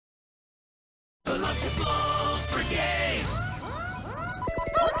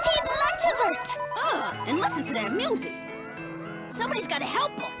What? And listen to that music. Somebody's got to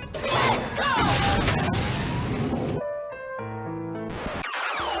help them. Let's go!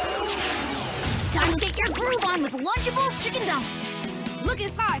 Time to get your groove on with Lunchables Chicken Dunks. Look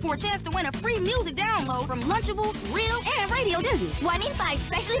inside for a chance to win a free music download from Lunchables, Real, and Radio Disney. 1 in 5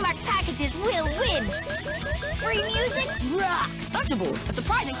 specially marked packages will win. Free music rocks. Lunchables, a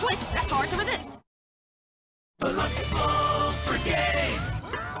surprising twist that's hard to resist. The Lunchables Brigade!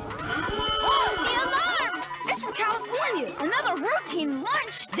 Oh, the alarm! It's from California. Another routine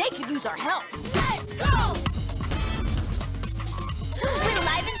lunch. They could use our help. Let's go! We'll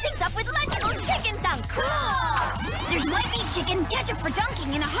liven things up with Lunchables Chicken Dunk. Cool! There's white meat chicken, ketchup for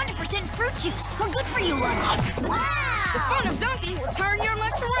dunking, and 100% fruit juice. We're good for you lunch. Wow! The fun of dunking will turn your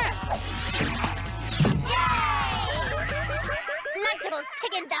lunch around. Yay! Lunchables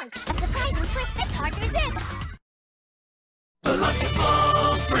Chicken Dunks. A surprising twist that's hard to resist. The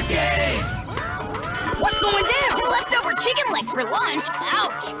Lunchables Brigade! What's going down? Leftover chicken legs for lunch?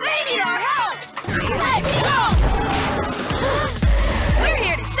 Ouch! They need our help! Let's go! We're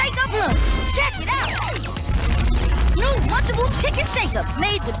here to shake up lunch. Check it out! New Lunchable Chicken Shake-Ups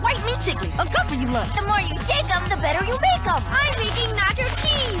made with white meat chicken. A good-for-you lunch. The more you shake them, the better you make them. I'm making nacho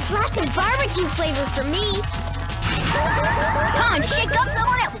cheese. Lots of barbecue flavor for me. Time to shake up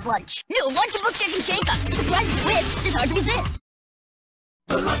someone else's lunch. New Lunchable Chicken Shake-Ups. Surprising twist. It's hard to resist.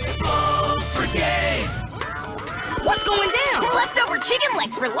 The Lunchables Brigade! What's going down? Leftover chicken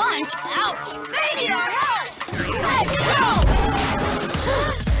legs for lunch? Ouch! They need our help! Let's go!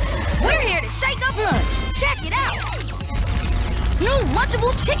 We're here to shake up lunch. Check it out! New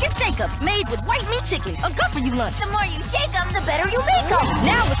Lunchable Chicken Shake-Ups made with white meat chicken. A good-for-you lunch. The more you shake them, the better you make them.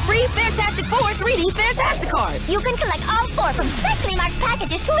 Now with free Fantastic Four 3D Fantastic cards. You can collect all 4 from specially marked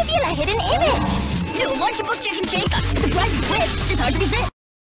packages to reveal a hidden image. New Lunchable Chicken Shake-Ups. Surprising twist. It's hard to resist.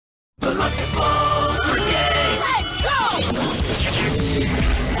 The Lunchables Brigade! Let's go!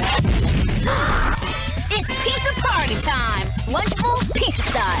 It's pizza party time! Lunchables pizza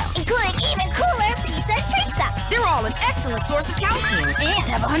style. Including even cooler pizza treats. They're all an excellent source of calcium and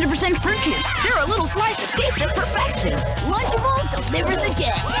have 100% fruit juice. They're a little slice of pizza perfection. Lunchables delivers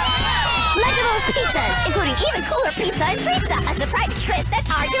again. Lunchables pizzas, including even cooler pizza and treats. A surprise twist that's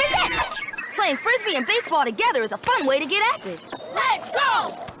hard to resist. Playing frisbee and baseball together is a fun way to get active. Let's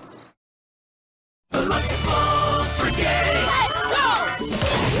go! The Lunchables Brigade! Let's go!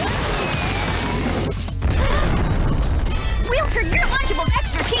 We'll turn your Lunchables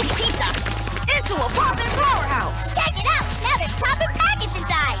extra cheesy pizza into a poppin' powerhouse. Check it out! Now there's poppin' packets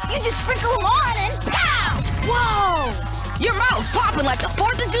inside. You just sprinkle them on and pow! Whoa! Your mouth's popping like the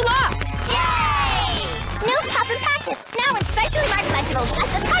 4th of July. Yay! New poppin' packets, now in specially marked Lunchables. A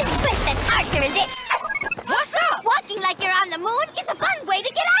surprising twist that's hard to resist. What's up? Walking like you're on the moon is a fun way to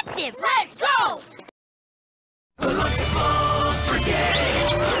get active. Let's go! The Lunchables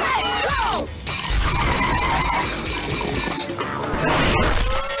Brigade! Let's go!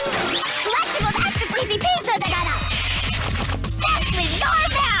 Lunchables extra cheesy pizzas are gonna... That's in your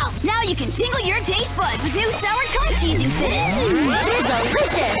mouth! Now you can tingle your taste buds with new sour tongue teasing fizz. They're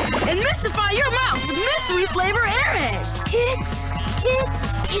delicious! And mystify your mouth with mystery flavor airheads.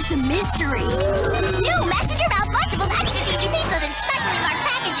 It's a mystery. New messenger mouth Lunchables extra cheesy pizzas in specially marked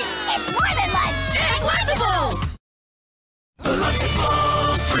packages. It's more than lunch. It's Lunchables! The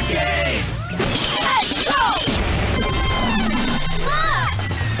Lunchables Brigade! Let's go!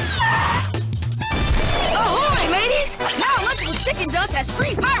 Ahoy, mateys! Now Lunchables Chicken Dunks has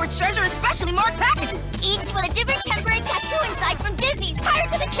free Pirate's Treasure in specially marked packages. Each with a different temporary tattoo inside from Disney's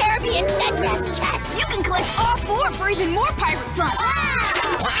Pirates of the Caribbean Dead Man's Chest. You can collect all 4 for even more pirate fun. Wow!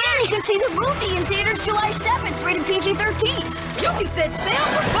 And you can see the movie in theaters July 7th, rated PG-13. You can set sail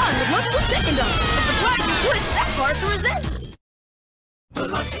for fun with Lunchables Chicken Dunks. A surprising twist that's hard to resist. The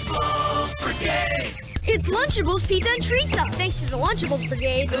Lunchables Brigade! It's Lunchables Pizza and Treats Up, thanks to the Lunchables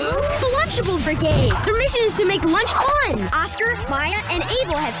Brigade. The Lunchables Brigade! Their mission is to make lunch fun! Oscar, Maya, and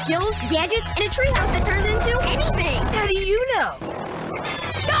Abel have skills, gadgets, and a treehouse that turns into anything! How do you know?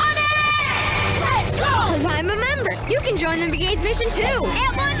 Got it! Let's go! Because I'm a member! You can join the Brigade's mission too!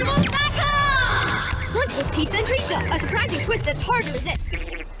 At Lunchables.com! Lunchables Pizza and Treats Up, a surprising twist that's hard to resist.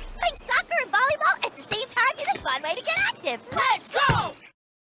 Playing soccer and volleyball at the same time is a fun way to get active. Let's go!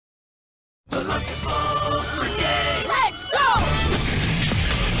 The Lunchables Brigade! Let's go!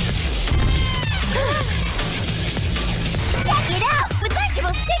 Check it out! With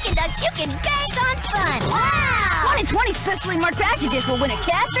Lunchables Chicken Dunks, you can bank on fun! Wow! 1 in 20 specially marked packages will win a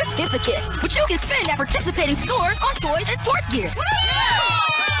cash certificate, which you can spend at participating stores on toys and sports gear.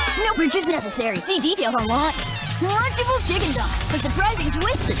 No purchase necessary. See details online. Lunchables Chicken Dunks, a surprising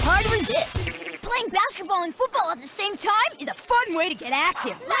twist that's hard to resist. Playing basketball and football at the same time is a fun way to get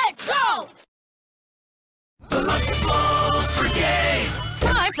active. Let's go! The Lunchables Brigade!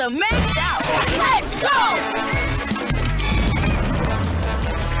 Time to max out! Let's go!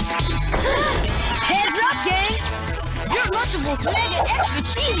 Heads up, gang! Your Lunchables Mega Extra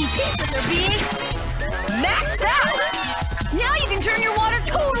Cheesy Pizzas are being maxed out! Now you can turn your water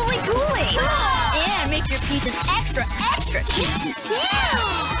totally cooling! And make your pizzas extra cheesy!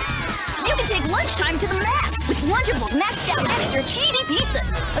 You can take lunchtime to the max with Lunchables maxed out extra cheesy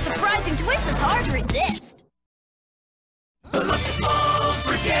pizzas! A surprising twist that's hard to resist! The Lunchables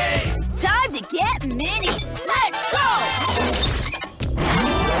Brigade! Time to get mini! Let's go!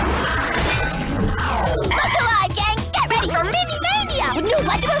 Look alive, gang! Get ready for Mini Mania! With new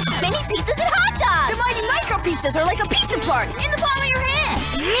Lunchables mini pizzas and hot dogs! The mighty micro pizzas are like a pizza party in the palm of your hand!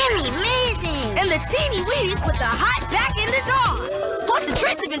 Mini amazing! And the teeny weenies put the hot back in the dog! Plus the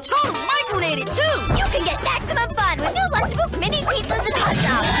treats have been totally micronated too! You can get maximum fun with new Lunchables mini pizzas and hot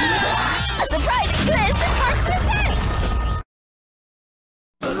dogs! A surprising twist that's hard to resist!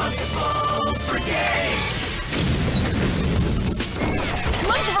 The Lunchables Brigade!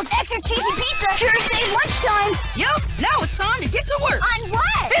 Lunchables extra cheesy pizza sure saved lunchtime! Yup, now it's time to get to work! On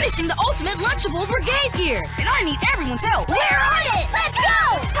what? Finishing the ultimate Lunchables Brigade gear! And I need everyone's help! We're on it! Let's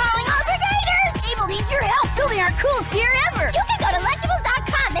go! Calling all brigaders! Abel needs your help building our coolest gear ever! You can go to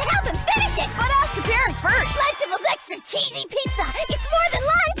Lunchables.com to help him finish it! But ask your parent first! Lunchables extra cheesy pizza! It's more than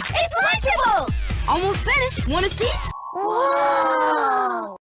lunch! It's Lunchables! Almost finished. Want to see?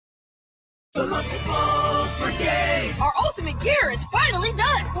 Whoa! The Lunchables Brigade! Our ultimate gear is finally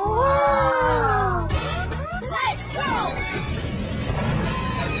done! Whoa! Let's go!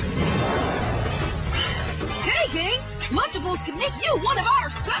 Hey, gang! Lunchables can make you one of our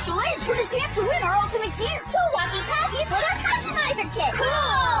special agents! With a chance to win our ultimate gear! 2 walkie-talkies with our customizer kit!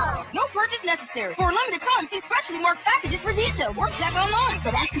 Cool! No purchase necessary. For a limited time, see specially marked packages for details or check online.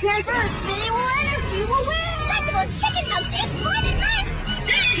 But ask your parent first. Mini will enter, you will win! Lunchables Chicken Dunks is more than lunch!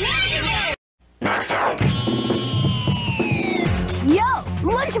 Yo!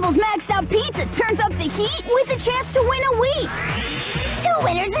 Lunchables maxed out pizza turns up the heat with a chance to win a week! 2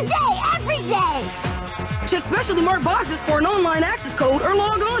 winners a day, every day! Check specially marked boxes for an online access code or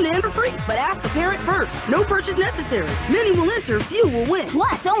log on to enter for free. But ask the parent first. No purchase necessary. Many will enter, few will win.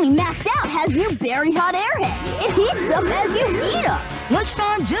 Plus, Only Maxed Out has new Berry Hot Airheads. It heats up as you heat up.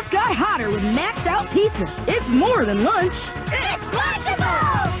 Lunchtime just got hotter with maxed out pizza. It's more than lunch. It's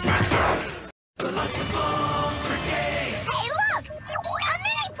Lunchables! The Lunchables Brigade! Hey, look! A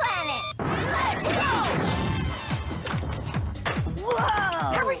mini planet! Let's go!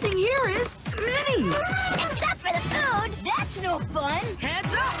 Whoa! Everything here is mini. Except for the food! That's no fun!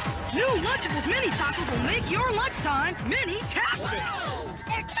 Heads up! New Lunchables mini tacos will make your lunchtime mini-tastic.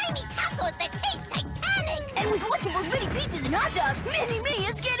 They're tiny tacos that taste titanic! And with Lunchables mini pizzas and hot dogs, Mini Me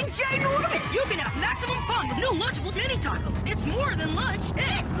is getting ginormous! You can have maximum fun with new Lunchables mini tacos. It's more than lunch.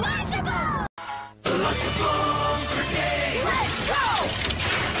 It's Lunchables! The Lunchables Brigade! Let's go!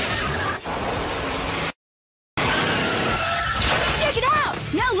 Check it out!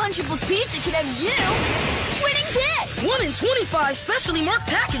 Now Lunchables Pizza can have you winning big! 1 in 25 specially marked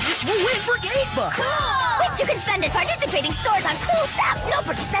packages will win Brigade bucks. Cool! Which you can spend at participating stores on cool stuff. No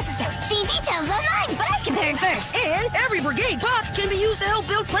purchase necessary. See details online, but ask your parent first. And every Brigade buck can be used to help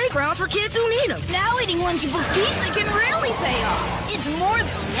build playgrounds for kids who need them. Now eating Lunchables Pizza can really pay off. It's more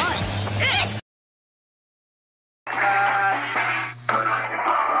than lunch. It's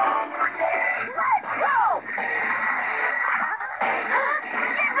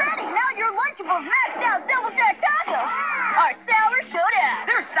maxed out double stack tacos! Our sour showdown!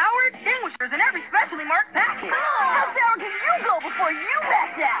 There's sour extinguishers in every specially marked package. How sour can you go before you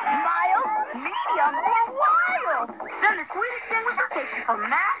max out? Mild, medium, or wild? Then the sweet extinguisher takes you from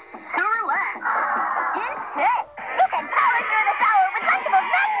max to relax. Intense! You can power through the sour with Lunchables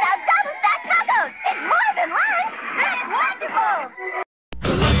maxed out double stack tacos! It's more than lunch! It's Lunchables!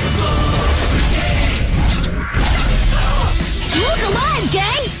 The Lunchables Brigade! Look alive,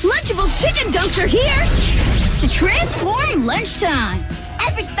 gang! Lunchables Chicken Dunks are here to transform lunchtime!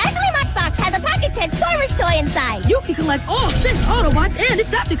 Every specially marked box has a pocket Transformers toy inside! You can collect all 6 Autobots and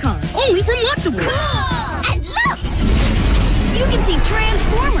Decepticons, only from Lunchables. Cool! And look! You can see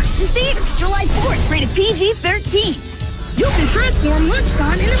Transformers in theaters July 4th, rated PG-13. You can transform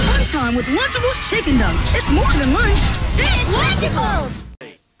lunchtime into fun time with Lunchables Chicken Dunks. It's more than lunch. It's Lunchables!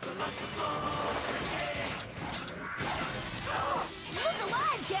 Look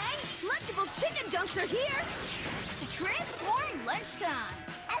alive, gang! Lunchables Chicken Dunks are here to transform lunchtime!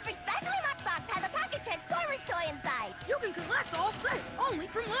 Every specially marked box has a pocket Transformers toy inside! can collect all 6, only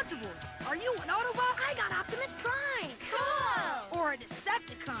from Lunchables. Are you an Autobot? I got Optimus Prime. Cool. Or a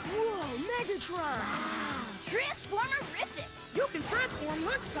Decepticon? Whoa, Megatron. Wow. Transformerific. You can transform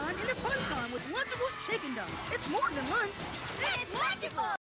lunchtime into fun time with Lunchables Chicken Donuts. It's more than lunch. It's Lunchables.